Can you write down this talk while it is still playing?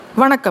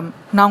வணக்கம்,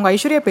 நான் உங்கள்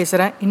ஐஸ்வர்யா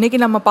பேசுகிறேன். இன்றைக்கி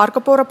நம்ம பார்க்க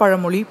போகிற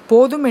பழமொழி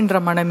போதும் என்ற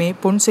மனமே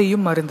பொன்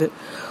செய்யும் மருந்து.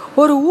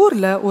 ஒரு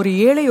ஊரில் ஒரு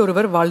ஏழை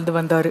ஒருவர் வாழ்ந்து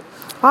வந்தார்.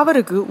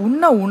 அவருக்கு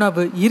உண்ண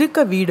உணவு,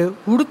 இருக்க வீடு,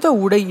 உடுத்த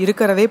உடை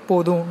இருக்கிறதே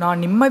போதும்,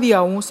 நான்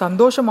நிம்மதியாகவும்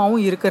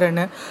சந்தோஷமாகவும்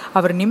இருக்கிறேன்னு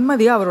அவர்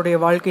நிம்மதியாக அவருடைய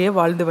வாழ்க்கையை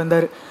வாழ்ந்து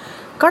வந்தார்.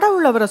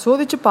 கடவுள் அவரை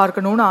சோதிச்சு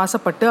பார்க்கணும்னு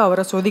ஆசைப்பட்டு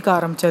அவரை சோதிக்க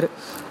ஆரம்பித்தார்.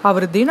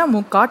 அவர்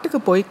தினமும்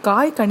காட்டுக்கு போய்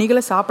காய்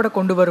கனிகளை சாப்பிட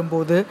கொண்டு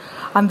வரும்போது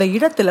அந்த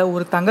இடத்துல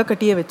ஒரு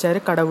தங்கக்கட்டியை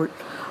வச்சார் கடவுள்.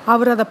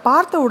 அவர் அதை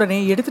பார்த்த உடனே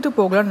எடுத்துகிட்டு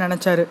போகலான்னு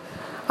நினச்சாரு.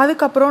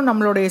 அதுக்கப்புறம்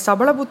நம்மளுடைய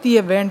சபல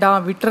புத்தியை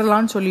வேண்டாம்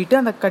விட்டுறலான்னு சொல்லிட்டு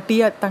அந்த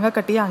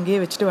தங்கக்கட்டியை அங்கேயே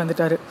வச்சுட்டு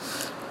வந்துட்டாரு.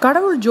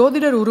 கடவுள்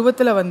ஜோதிடர்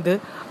உருவத்தில் வந்து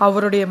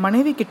அவருடைய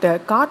மனைவி கிட்ட,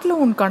 காட்டில்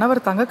உன்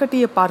கணவர்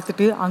தங்கக்கட்டியை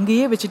பார்த்துட்டு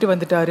அங்கேயே வச்சுட்டு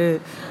வந்துட்டாரு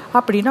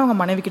அப்படின்னு அவங்க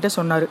மனைவி கிட்ட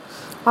சொன்னார்.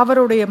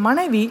 அவருடைய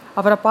மனைவி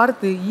அவரை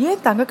பார்த்து,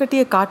 ஏன்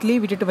தங்கக்கட்டியை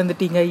காட்டிலேயே விட்டுட்டு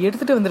வந்துட்டீங்க,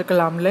 எடுத்துகிட்டு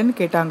வந்திருக்கலாம்லன்னு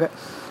கேட்டாங்க.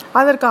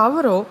 அதற்கு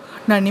அவரோ,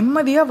 நான்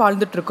நிம்மதியாக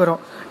வாழ்ந்துட்டு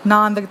இருக்கிறோம்,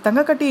 நான் அந்த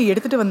தங்கக்கட்டியை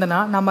எடுத்துகிட்டு வந்தேன்னா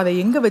நம்ம அதை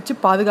எங்கே வச்சு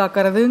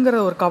பாதுகாக்கிறதுங்கிற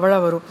ஒரு கவலை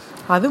வரும்.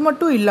 அது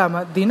மட்டும்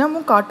இல்லாமல்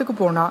தினமும் காட்டுக்கு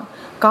போனால்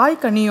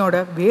காய் கனியோட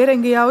வேற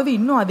எங்கேயாவது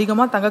இன்னும்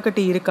அதிகமாக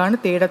தங்கக்கட்டி இருக்கான்னு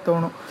தேட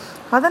தோணும்.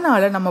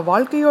 அதனால் நம்ம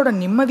வாழ்க்கையோட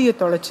நிம்மதியை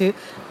தொலைச்சி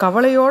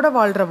கவலையோடு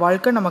வாழ்கிற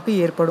வாழ்க்கை நமக்கு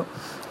ஏற்படும்.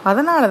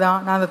 அதனால தான்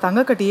நான் அந்த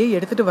தங்கக்கட்டியை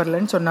எடுத்துகிட்டு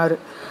வரலன்னு சொன்னார்.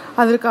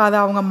 அதற்கு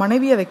அவங்க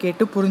மனைவி அதை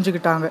கேட்டு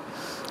புரிஞ்சுக்கிட்டாங்க.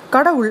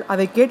 கடவுள்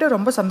அதை கேட்டு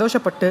ரொம்ப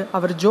சந்தோஷப்பட்டு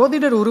அவர்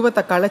ஜோதிடர்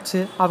உருவத்தை கலைச்சு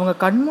அவங்க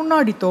கண்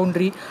முன்னாடி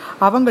தோன்றி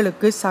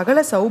அவங்களுக்கு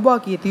சகல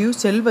சௌபாக்கியத்தையும்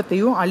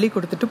செல்வத்தையும் அள்ளி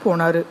கொடுத்துட்டு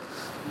போனார்.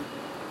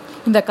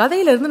 இந்த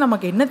கதையிலேருந்து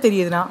நமக்கு என்ன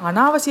தெரியுதுன்னா,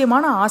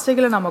 அனாவசியமான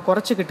ஆசைகளை நம்ம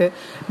குறைச்சிக்கிட்டு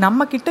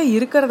நம்ம கிட்ட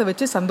இருக்கிறத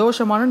வச்சு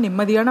சந்தோஷமான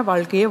நிம்மதியான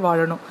வாழ்க்கையை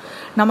வாழணும்.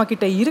 நம்ம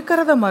கிட்ட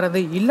இருக்கிறத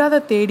மறந்து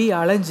இல்லாத தேடி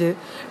அலைஞ்சு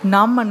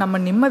நம்ம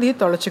நிம்மதியை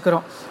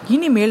தொலைச்சிக்கிறோம்.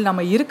 இனிமேல்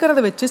நம்ம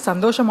இருக்கிறத வச்சு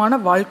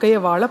சந்தோஷமான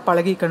வாழ்க்கையை வாழ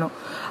பழகிக்கணும்.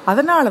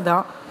 அதனால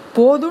தான்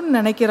போதும்னு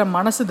நினைக்கிற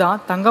மனசு தான்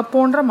தங்க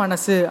போன்ற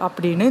மனசு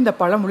அப்படின்னு இந்த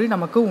பழமொழி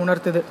நமக்கு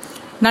உணர்த்துது.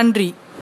 நன்றி.